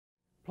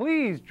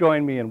Please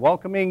join me in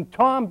welcoming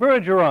Tom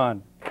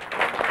Bergeron. Hey,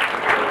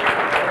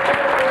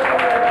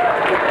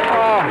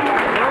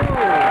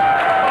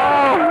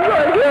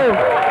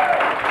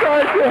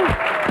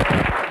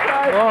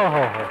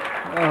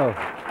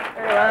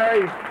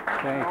 Larry.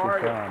 Thank you,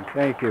 Tom.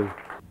 Thank you.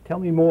 Tell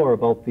me more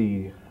about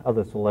the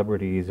other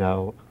celebrities.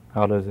 How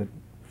does it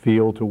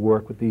feel to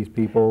work with these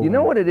people? You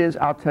know what it is?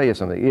 I'll tell you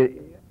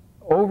something.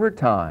 Over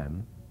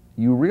time,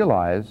 you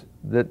realize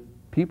that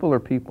people are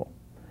people,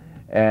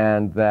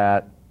 and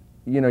that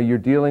you're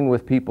dealing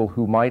with people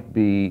who might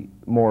be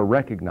more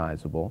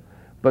recognizable,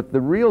 but the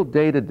real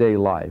day-to-day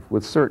life,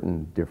 with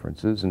certain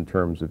differences in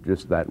terms of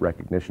just that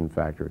recognition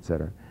factor, et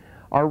cetera,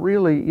 are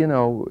really,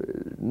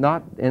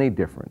 not any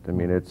different. I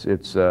mean,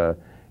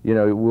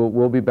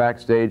 we'll be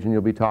backstage and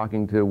you'll be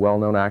talking to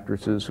well-known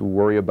actresses who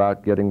worry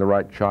about getting the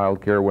right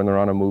child care when they're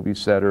on a movie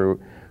set, or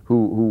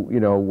who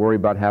worry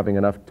about having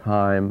enough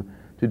time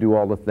to do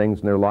all the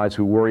things in their lives,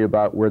 who worry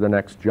about where the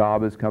next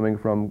job is coming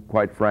from,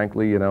 quite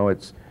frankly.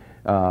 It's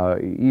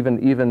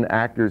even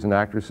actors and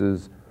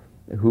actresses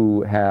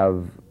who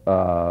have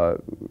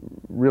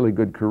really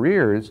good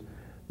careers,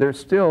 there's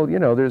still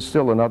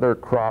another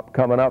crop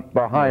coming up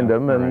behind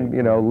them, and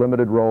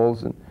limited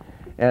roles,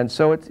 and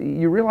so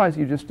you realize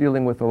you're just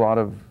dealing with a lot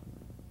of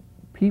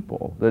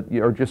people that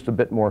are just a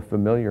bit more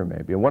familiar,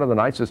 maybe. And one of the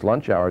nicest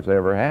lunch hours I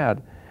ever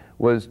had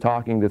was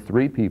talking to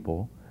three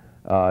people.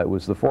 It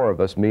was the four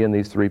of us, me and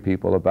these three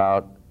people,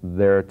 about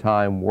their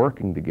time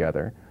working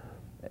together,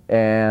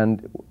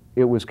 and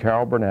it was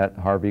Carol Burnett,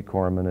 Harvey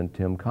Korman, and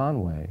Tim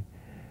Conway.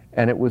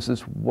 And it was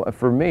this,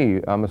 for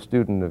me, I'm a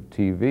student of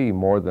TV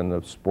more than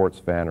a sports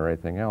fan or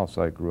anything else.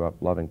 I grew up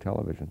loving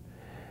television.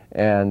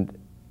 And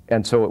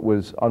so it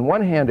was, on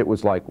one hand, it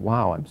was like,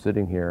 wow, I'm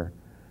sitting here,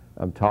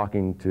 I'm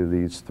talking to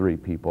these three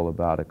people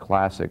about a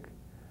classic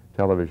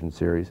television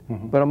series,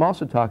 but I'm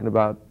also talking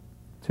to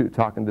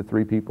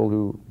three people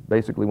who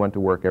basically went to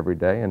work every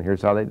day, and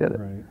here's how they did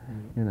it. Right.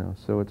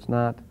 So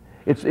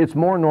it's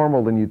more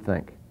normal than you'd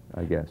think,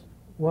 I guess.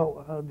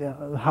 Well,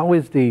 how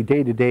is the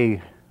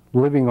day-to-day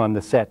living on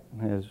the set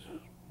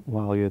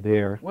while you're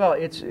there? Well,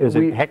 is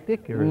it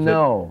hectic? Or is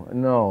no.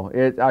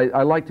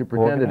 I like to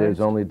pretend organized? It is,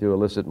 only to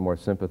elicit more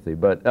sympathy.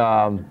 But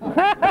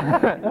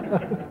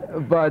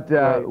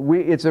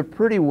it's a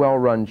pretty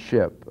well-run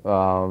ship.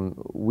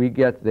 We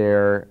get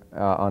there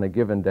on a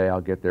given day.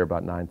 I'll get there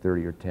about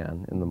 9:30 or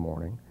 10 in the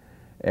morning,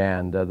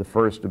 and the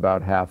first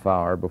about half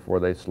hour before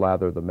they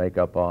slather the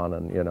makeup on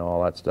and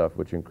all that stuff,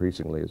 which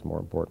increasingly is more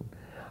important.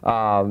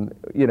 You're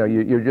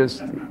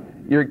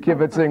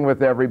kibitzing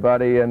with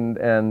everybody and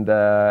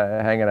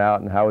hanging out,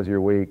 and how was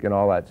your week and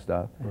all that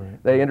stuff.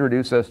 Right. They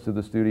introduce us to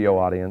the studio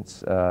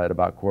audience at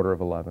about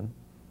 11:15,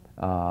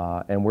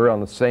 and we're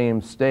on the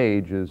same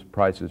stage as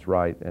Price is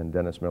Right and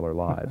Dennis Miller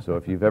Live. So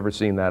if you've ever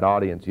seen that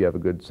audience, you have a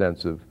good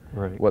sense of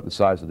what the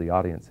size of the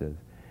audience is.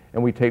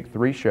 And we tape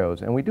 3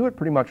 shows, and we do it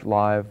pretty much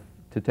live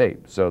to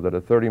tape, so that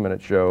a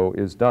 30-minute show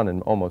is done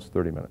in almost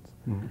 30 minutes.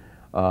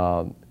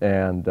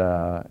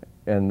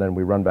 And then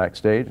we run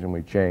backstage and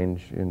we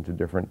change into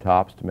different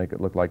tops to make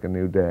it look like a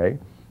new day,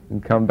 and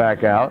come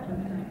back out.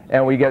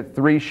 And we get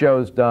 3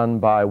 shows done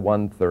by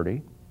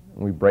 1:30.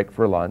 We break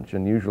for lunch,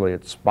 and usually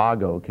it's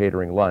Spago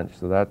catering lunch,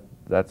 so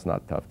that's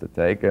not tough to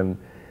take. And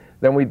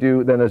then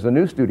there's a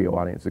new studio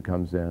audience that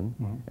comes in,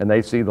 and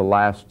they see the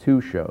last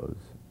 2 shows,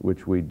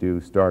 which we do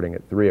starting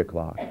at 3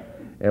 o'clock.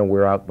 And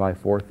we're out by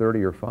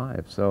 4:30 or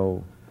 5,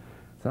 so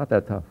it's not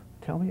that tough.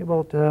 Tell me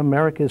about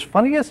America's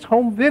Funniest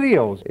Home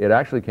Videos. It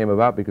actually came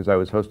about because I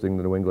was hosting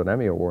the New England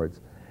Emmy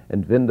Awards,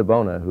 and Vin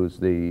DeBona, who's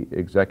the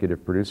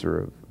executive producer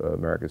of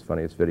America's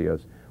Funniest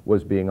Videos,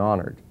 was being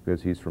honored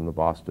because he's from the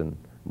Boston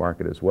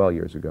market as well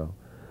years ago.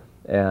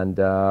 And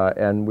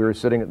we were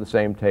sitting at the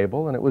same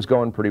table, and it was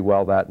going pretty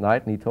well that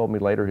night, and he told me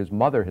later his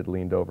mother had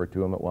leaned over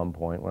to him at one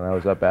point when I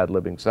was up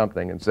ad-libbing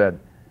something and said,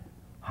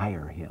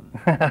 "Hire him."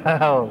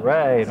 All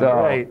right, so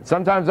all right.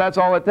 Sometimes that's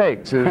all it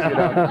takes is,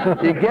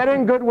 you get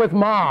in good with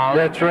mom.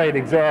 That's right,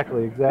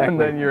 exactly. And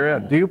then you're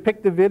in. Do you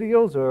pick the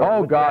videos? Or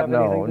oh, God,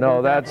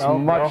 no, that's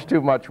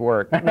too much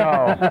work.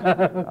 No,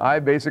 I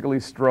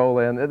basically stroll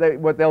in.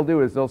 What they'll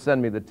do is they'll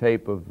send me the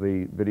tape of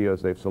the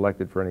videos they've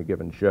selected for any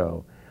given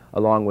show,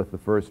 along with the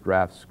first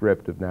draft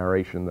script of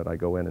narration that I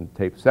go in and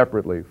tape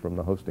separately from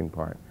the hosting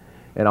part.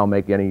 And I'll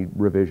make any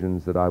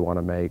revisions that I want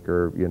to make,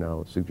 or,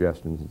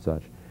 suggestions and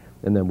such.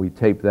 And then we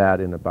tape that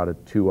in about a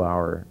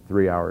 2-hour,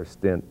 3-hour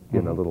stint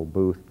in a little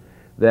booth.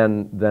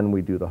 Then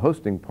we do the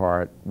hosting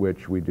part,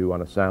 which we do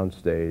on a sound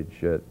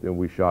stage, and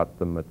we shot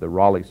them at the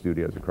Raleigh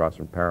studios across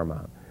from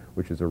Paramount,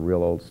 which is a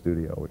real old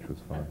studio, which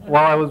was fun.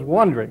 Well, I was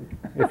wondering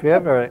if you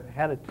ever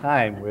had a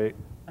time where,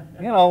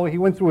 he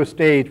went through a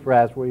stage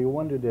perhaps where you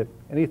wondered if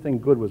anything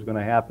good was going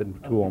to happen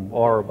to him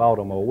or about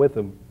him or with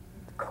him.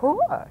 Of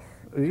course.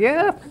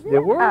 Yes,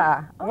 there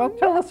were. Well,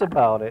 tell us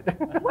about it.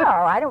 Well,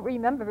 I don't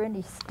remember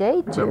any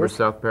stages. Remember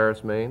South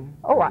Paris, Maine?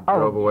 Oh, I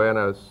drove away, and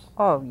I was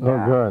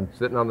good.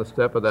 Sitting on the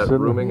step of that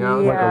rooming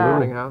house, like a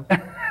rooming house.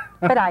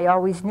 But I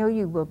always knew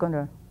you were going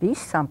to be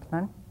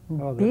something,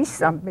 be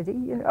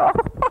somebody,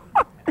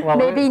 Well,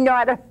 Maybe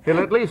not a... He'll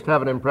at least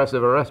have an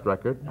impressive arrest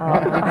record.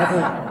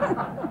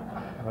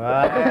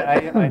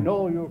 I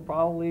know you were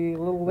probably a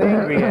little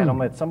angry at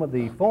him at some of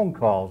the phone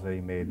calls that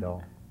he made,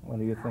 though. What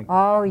do you think?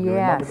 Oh, You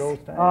yes. remember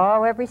those times?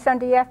 Oh, every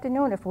Sunday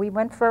afternoon, if we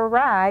went for a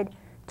ride,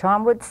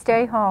 Tom would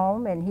stay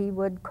home and he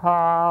would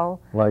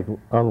call Like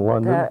on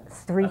London? the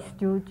Three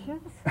Stooges.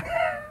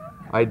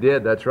 I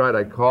did, that's right.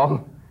 I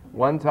called.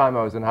 One time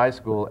I was in high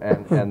school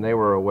and they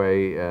were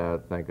away,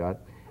 thank God.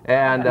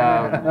 And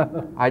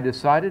I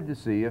decided to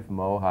see if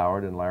Moe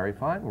Howard and Larry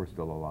Fine were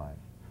still alive.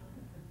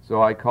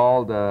 So I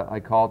called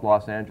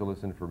Los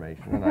Angeles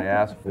Information and I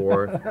asked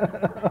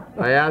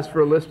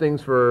for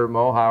listings for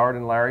Moe Howard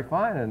and Larry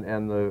Fine,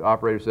 and the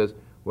operator says,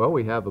 well,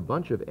 we have a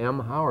bunch of M.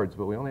 Howards,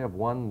 but we only have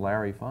one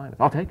Larry Fine.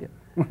 I'll take it,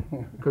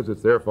 because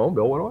it's their phone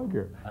bill, what do I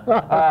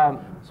care?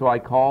 So I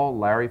call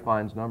Larry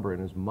Fine's number,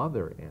 and his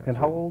mother answered. And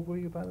how old were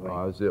you, by the way?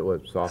 It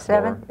was sophomore.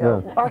 7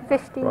 Yeah. or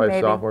 15, Probably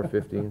maybe. sophomore,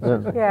 15.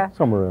 16. Yeah.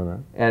 Somewhere around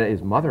there. And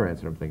his mother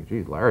answered. I'm thinking,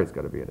 geez, Larry's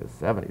got to be in his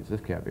 70s.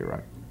 This can't be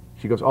right.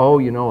 She goes, oh,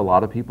 you know, a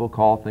lot of people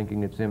call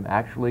thinking it's him.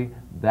 Actually,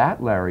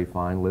 that Larry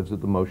Fine lives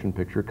at the Motion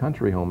Picture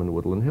Country Home in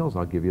Woodland Hills.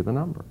 I'll give you the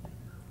number.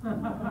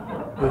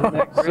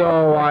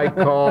 So I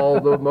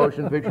called the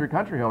Motion Picture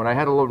Country Home, and I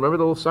had a little, remember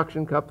the little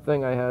suction cup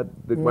thing I had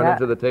that went Yeah.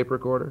 into the tape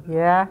recorder?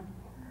 Yeah.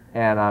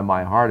 And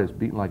my heart is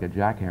beating like a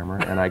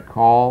jackhammer, and I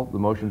called the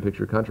Motion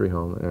Picture Country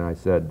Home, and I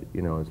said,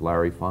 you know, is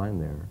Larry Fine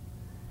there?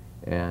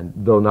 And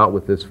though not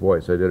with this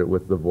voice, I did it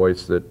with the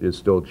voice that is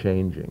still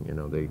changing, you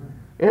know,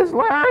 is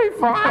Larry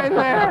Fine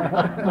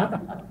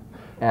there?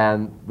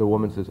 And the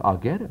woman says, I'll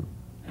get him.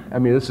 I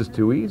mean, this is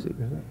too easy.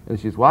 And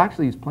she says, well,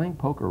 actually, he's playing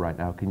poker right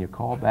now. Can you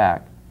call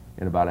back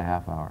in about a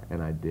half hour?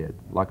 And I did.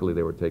 Luckily,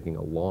 they were taking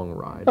a long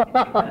ride.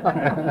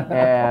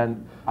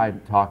 And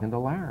I'm talking to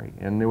Larry.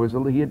 And there was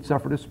he had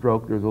suffered a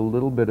stroke. There was a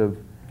little bit of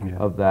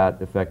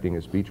that affecting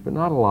his speech, but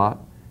not a lot.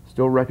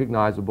 Still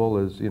recognizable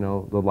as, you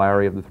know, the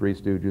Larry of the Three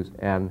Stooges.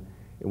 And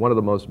one of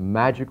the most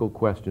magical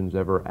questions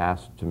ever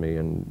asked to me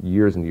in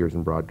years and years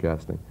in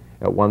broadcasting.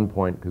 At one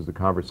point, because the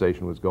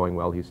conversation was going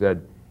well, he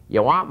said,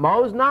 you want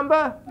Moe's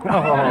number? Oh, isn't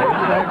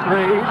that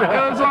great?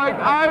 It was like,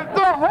 I'm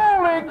the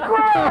Holy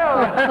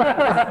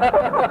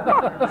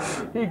Grail!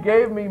 He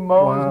gave me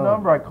Moe's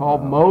number. I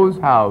called Moe's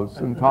house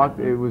and talked.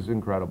 It was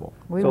incredible.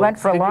 We So went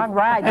for a did you- long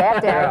ride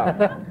that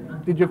day.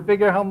 Did you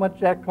figure how much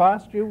that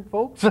cost you,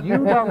 folks?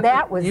 Well,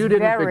 that was You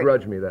didn't very...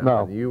 begrudge me that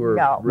No. one. You were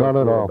No. real Not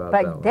at cool all. about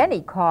that But one. then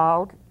he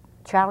called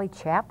Charlie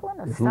Chaplin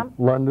or something.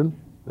 London,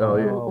 Oh,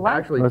 yeah. London.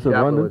 Actually, I said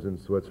Chaplin London. was in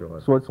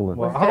Switzerland. Switzerland.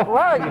 Well,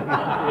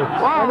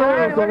 Wow,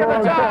 Larry, look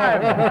at the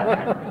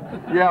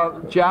time! Yeah,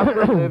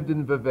 Chaplin lived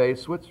in Vevey,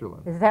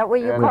 Switzerland. is that what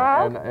you And,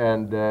 called?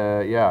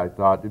 yeah, I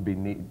thought it'd be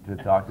neat to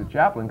talk to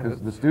Chaplin because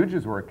the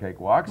Stooges were a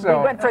cakewalk. We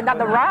So went for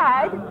another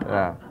ride.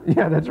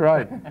 yeah, that's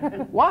right.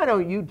 Why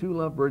don't you two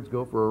lovebirds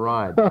go for a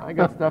ride? I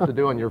got stuff to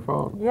do on your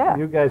phone. Yeah.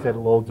 You guys had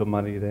loads of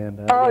money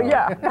then. Oh,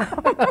 yeah.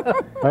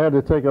 I had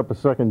to take up a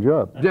second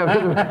job.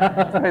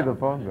 Yeah, pay the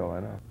phone bill. I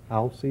know.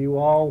 I'll see you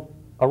all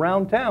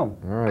around town.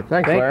 All right,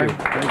 thanks, Thank Larry. you.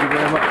 Thank you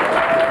very much.